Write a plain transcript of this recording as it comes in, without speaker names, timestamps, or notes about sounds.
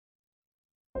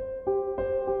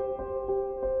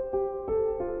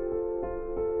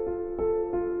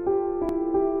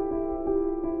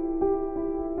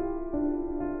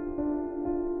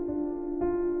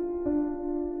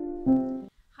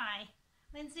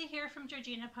Lindsay here from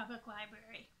Georgina Public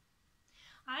Library.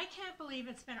 I can't believe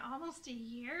it's been almost a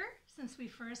year since we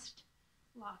first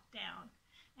locked down.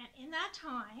 And in that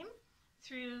time,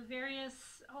 through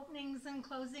various openings and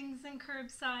closings and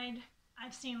curbside,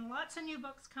 I've seen lots of new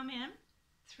books come in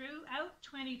throughout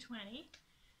 2020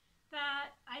 that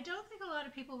I don't think a lot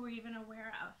of people were even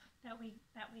aware of that we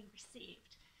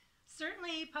received.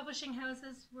 Certainly publishing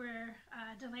houses were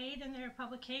delayed in their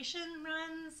publication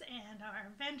runs, and our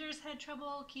vendors had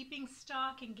trouble keeping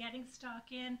stock and getting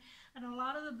stock in, and a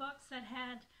lot of the books that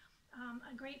had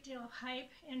a great deal of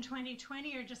hype in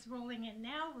 2020 are just rolling in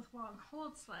now with long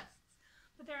holds lists.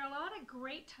 But there are a lot of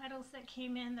great titles that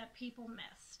came in that people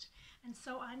missed. And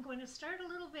so I'm going to start a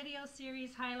little video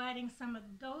series highlighting some of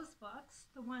those books,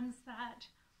 the ones that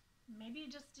maybe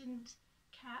you just didn't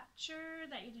capture,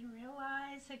 that you didn't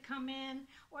realize had come in,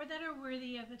 or that are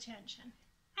worthy of attention.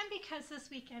 And because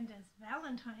this weekend is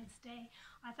Valentine's Day,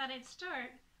 I thought I'd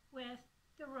start with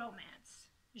the romance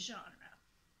genre.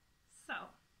 So,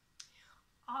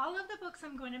 all of the books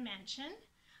I'm going to mention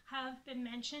have been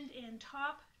mentioned in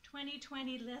top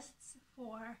 2020 lists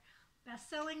for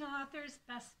best-selling authors,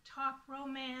 best top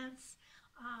romance.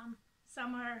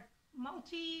 Some are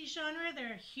multi-genre,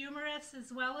 they're humorous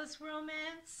as well as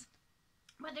romance,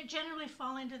 but they generally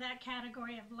fall into that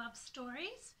category of love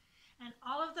stories. And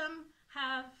all of them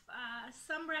have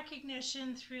some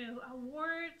recognition through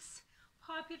awards,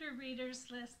 popular readers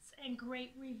lists, and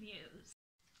great reviews.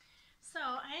 So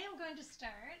I am going to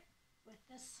start with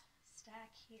this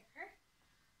stack here.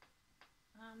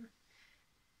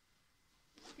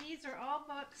 These are all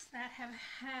books that have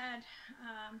had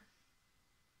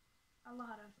a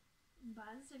lot of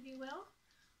buzz, if you will.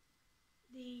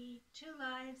 The Two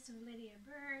Lives of Lydia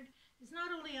Bird is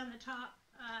not only on the top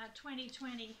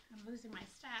 2020, I'm losing my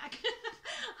stack,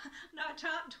 not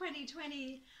top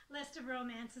 2020 list of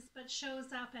romances, but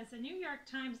shows up as a New York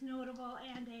Times notable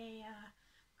and a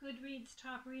Goodreads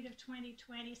top read of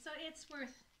 2020, so it's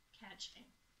worth catching.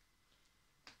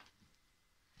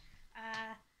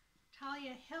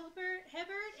 Talia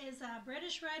Hibbert is a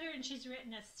British writer, and she's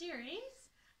written a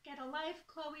series, Get a Life,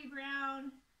 Chloe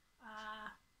Brown,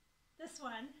 this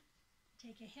one,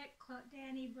 Take a Hit,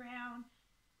 Danny Brown,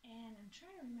 and I'm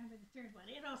trying to remember the third one.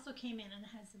 It also came in and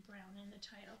has the Brown in the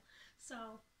title.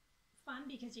 So fun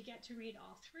because you get to read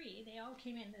all three. They all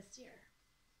came in this year.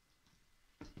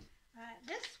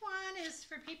 This one is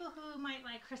for people who might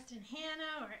like Kristen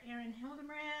Hanna or Erin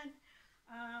Hildebrand.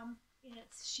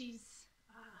 She's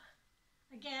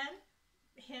again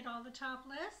hit all the top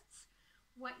lists.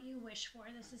 What You Wish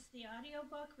For. This is the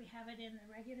audiobook. We have it in the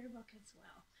regular book as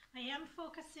well. I am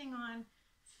focusing on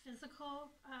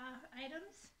physical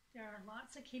items. There are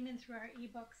lots that came in through our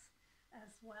ebooks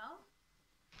as well.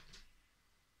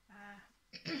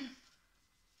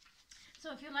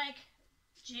 So if you like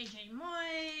J.J.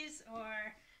 Moyes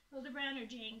or Hildebrand or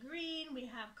Jane Green, we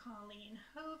have Colleen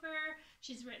Hoover.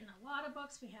 She's written a lot of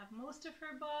books. We have most of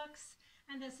her books,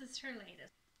 and this is her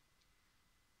latest.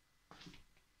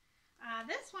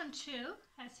 This one too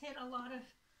has hit a lot of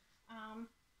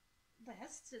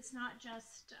lists. It's not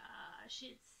just,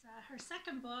 it's her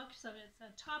second book, so it's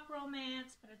a top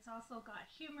romance, but it's also got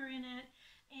humor in it,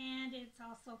 and it's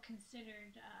also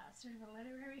considered sort of a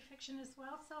literary fiction as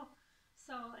well. So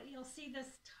you'll see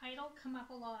this title come up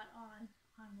a lot on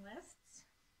lists.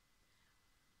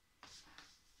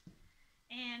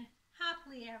 And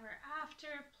Happily Ever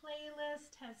After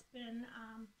playlist has been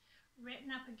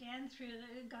written up again through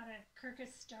got a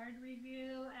Kirkus starred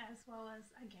review, as well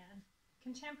as, again,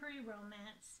 contemporary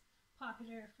romance,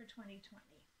 popular for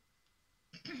 2020.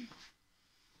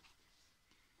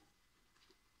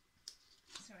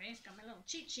 Sorry, I've got my little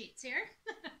cheat sheets here.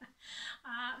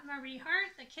 Marie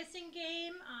Hart, The Kissing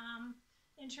Game,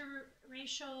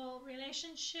 interracial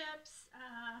relationships,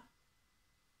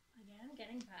 again,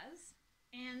 getting buzz.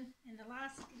 And in the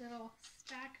last little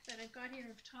stack that I've got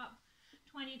here of top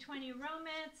 2020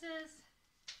 romances,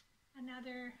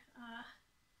 another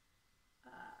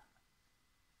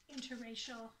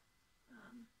interracial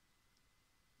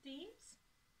themes,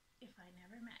 If I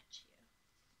Never Met You.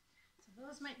 So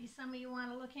those might be some you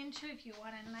want to look into if you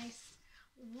want a nice,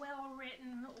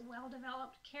 well-written,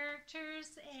 well-developed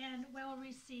characters and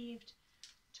well-received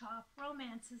top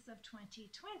romances of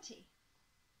 2020.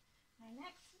 My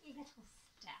next little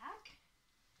stack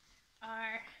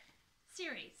are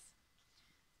series.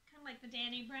 Kind of like the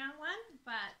Danny Brown one,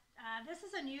 but this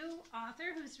is a new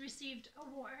author who's received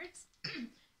awards.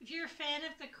 If you're a fan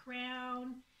of The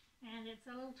Crown and it's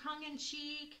a little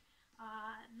tongue-in-cheek,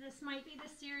 this might be the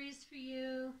series for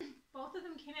you. Both of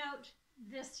them came out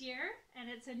this year, and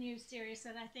it's a new series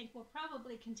that I think will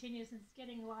probably continue since it's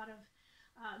getting a lot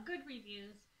of good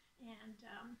reviews and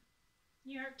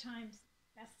New York Times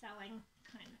best-selling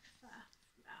kind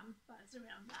of buzz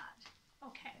around that.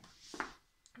 Okay,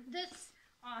 this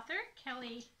author,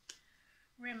 Kelly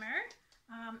Rimmer,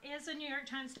 is a New York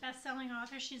Times best-selling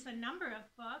author. She's a number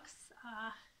of books,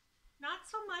 not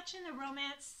so much in the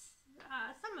romance,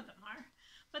 some of them are,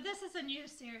 but this is a new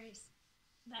series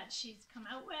that she's come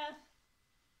out with.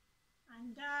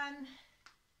 Undone,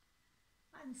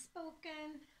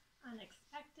 Unspoken,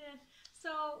 Unexpected.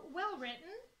 So well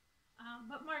written,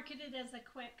 but marketed as a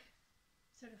quick,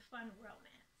 sort of fun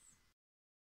romance.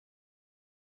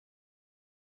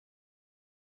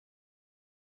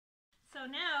 So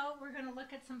now we're going to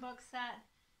look at some books that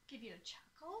give you a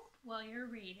chuckle while you're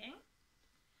reading.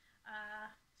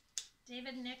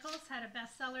 David Nichols had a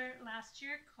bestseller last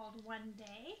year called One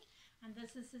Day, and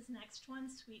this is his next one,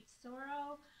 Sweet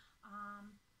Sorrow.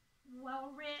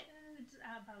 Well written,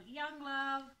 about young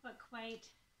love, but quite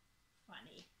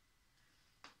funny.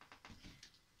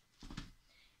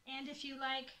 And if you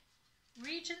like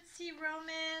Regency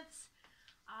romance,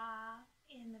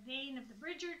 in the vein of the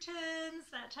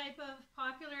Bridgertons, that type of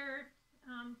popular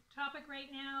topic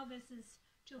right now, this is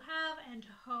To Have and to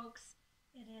Hoax.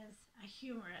 It is a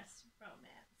humorous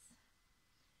romance.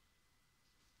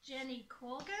 Jenny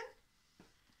Colgan.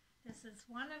 This is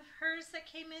one of hers that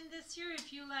came in this year.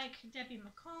 If you like Debbie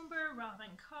Macomber,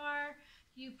 Robin Carr,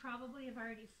 you probably have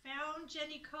already found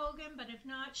Jenny Colgan, but if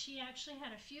not, she actually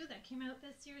had a few that came out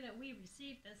this year that we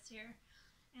received this year.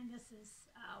 And this is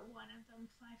one of them,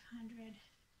 500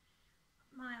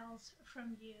 Miles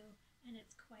from You, and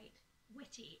it's quite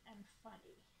witty and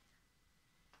funny.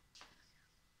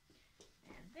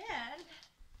 And then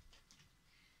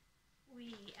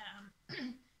we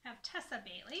have Tessa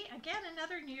Bailey, again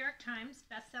another New York Times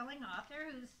best-selling author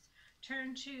who's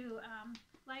turned to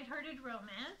lighthearted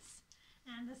romance,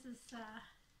 and this is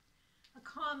a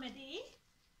comedy,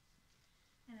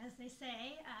 and as they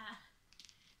say,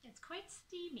 it's quite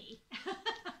steamy,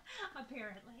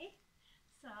 apparently.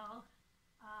 So,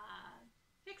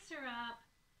 Fix Her Up.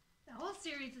 The whole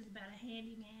series is about a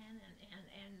handyman,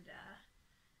 and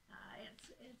it's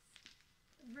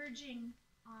verging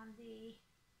on the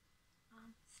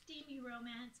steamy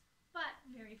romance, but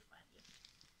very funny.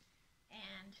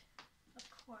 And, of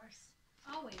course,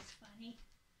 always funny,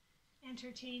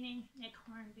 entertaining Nick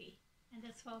Hornby. And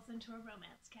this falls into a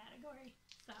romance category.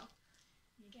 So,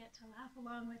 you get to laugh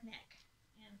along with Nick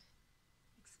and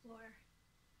explore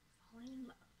falling in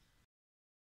love.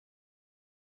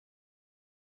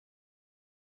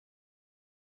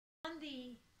 On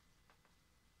the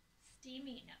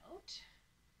steamy note,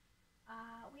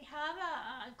 we have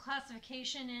a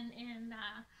classification in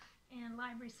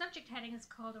library subject headings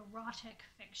called erotic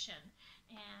fiction,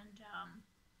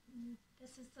 and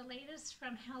this is the latest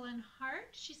from Helen Hart.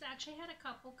 She's actually had a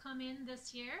couple come in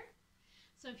this year.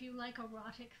 So if you like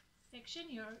erotic fiction,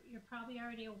 you're probably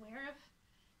already aware of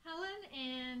Helen,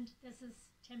 and this is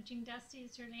Tempting Dusty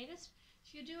is her latest.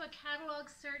 If you do a catalog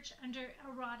search under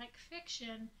erotic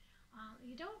fiction,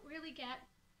 you don't really get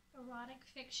erotic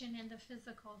fiction in the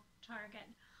physical target.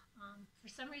 For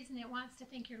some reason it wants to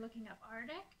think you're looking up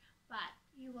Arctic, but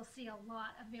you will see a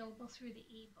lot available through the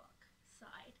ebook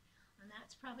side. And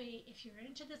that's probably, if you're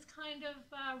into this kind of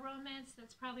romance,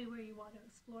 that's probably where you want to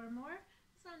explore more.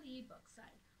 It's on the ebook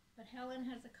side, but Helen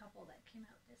has a couple that came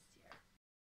out this year.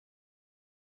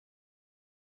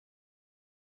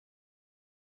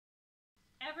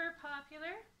 Ever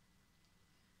popular,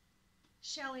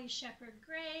 Shelley Shepherd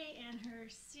Gray and her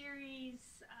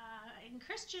series in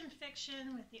Christian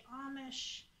fiction with the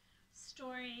Amish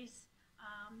stories.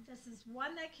 This is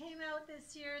one that came out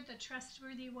this year, the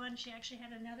Trustworthy One. She actually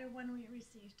had another one we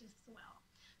received as well.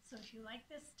 So if you like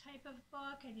this type of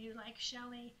book and you like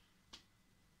Shelley,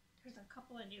 there's a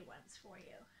couple of new ones for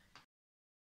you.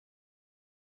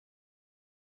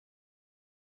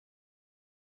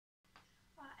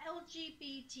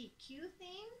 LGBTQ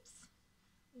themes.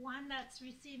 One that's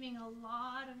receiving a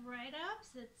lot of write-ups.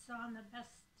 It's on the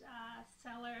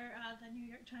bestseller, the New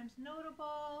York Times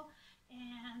Notable,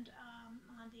 and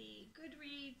on the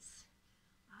Goodreads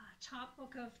top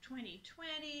book of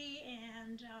 2020,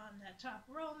 and on the top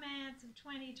romance of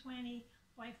 2020,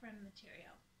 boyfriend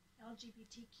material.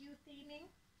 LGBTQ theming.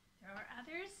 There are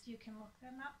others. You can look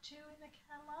them up too in the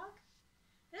catalog.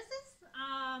 This is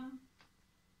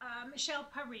Michelle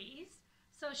Paris.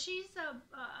 So she's a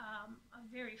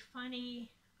very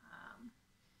funny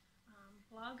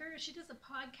blogger. She does a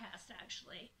podcast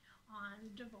actually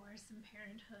on divorce and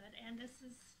parenthood, and this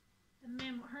is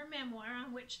her memoir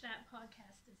on which that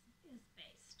podcast is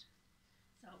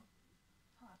so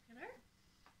popular.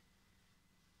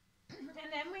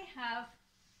 And then we have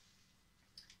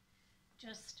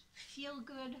just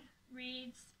feel-good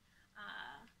reads.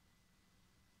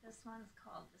 This one's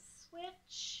called The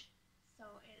Switch. So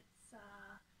it's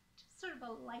just sort of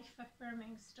a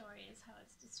life-affirming story is how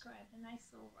it's described, a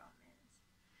nice little romance.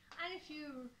 And if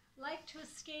you like to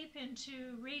escape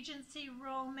into Regency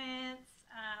romance,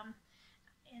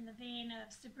 in the vein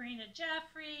of Sabrina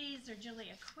Jeffries or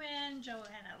Julia Quinn,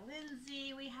 Joanna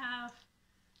Lindsay, we have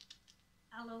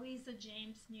Eloisa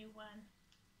James' new one,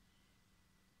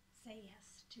 Say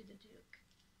Yes to the Duke.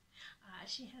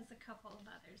 She has a couple of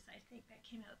others, I think, that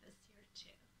came out this year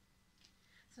too.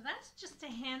 So that's just a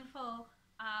handful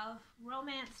of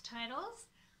romance titles.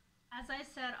 As I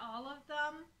said, all of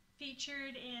them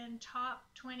featured in top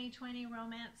 2020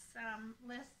 romance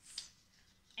lists,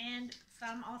 and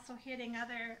some also hitting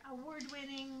other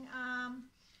award-winning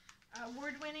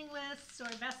lists or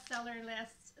bestseller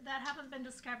lists that haven't been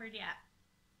discovered yet,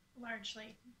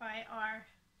 largely by our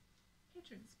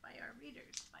patrons, by our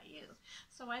readers, by you.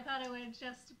 So I thought I would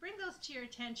just bring those to your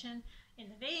attention in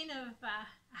the vein of a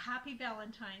happy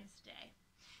Valentine's Day.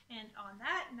 And on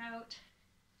that note,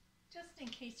 just in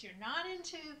case you're not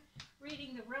into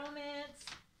reading the romance,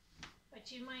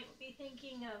 but you might be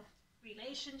thinking of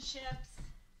relationships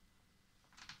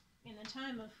in the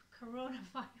time of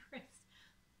coronavirus,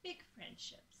 big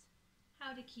friendships,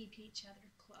 how to keep each other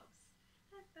close.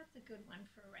 That's a good one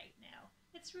for right now.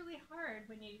 It's really hard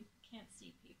when you can't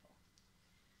see people.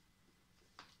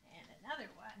 And another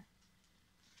one,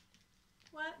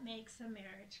 what makes a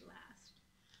marriage last?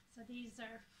 So these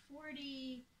are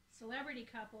 40 celebrity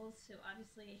couples who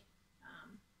obviously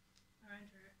are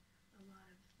under a lot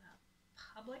of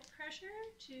public pressure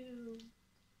to,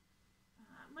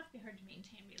 must be hard to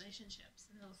maintain relationships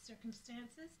in those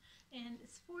circumstances. And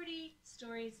it's 40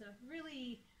 stories of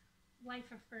really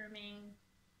life-affirming,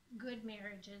 good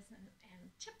marriages and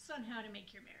tips on how to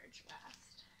make your marriage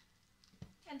last.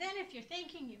 And then if you're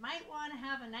thinking you might want to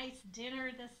have a nice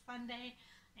dinner this Sunday,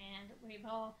 and we've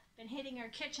all been hitting our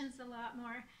kitchens a lot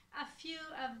more, a few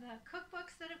of the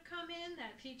cookbooks that have come in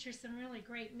that feature some really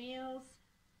great meals.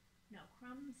 No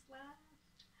crumbs left.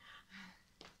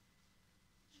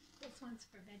 This one's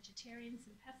for vegetarians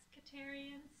and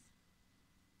pescatarians.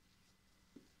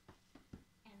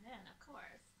 And then, of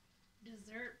course,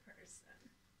 dessert person.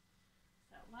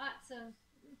 So lots of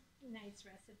nice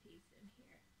recipes in here.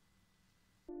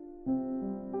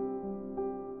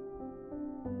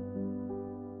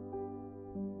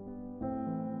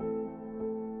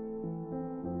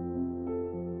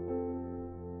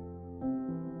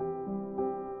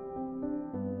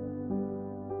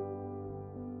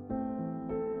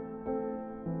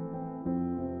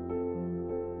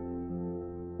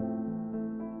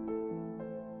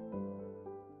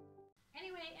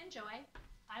 Anyway, enjoy.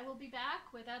 I will be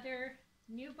back with other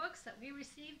new books that we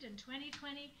received in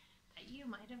 2020 that you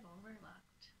might have overlooked.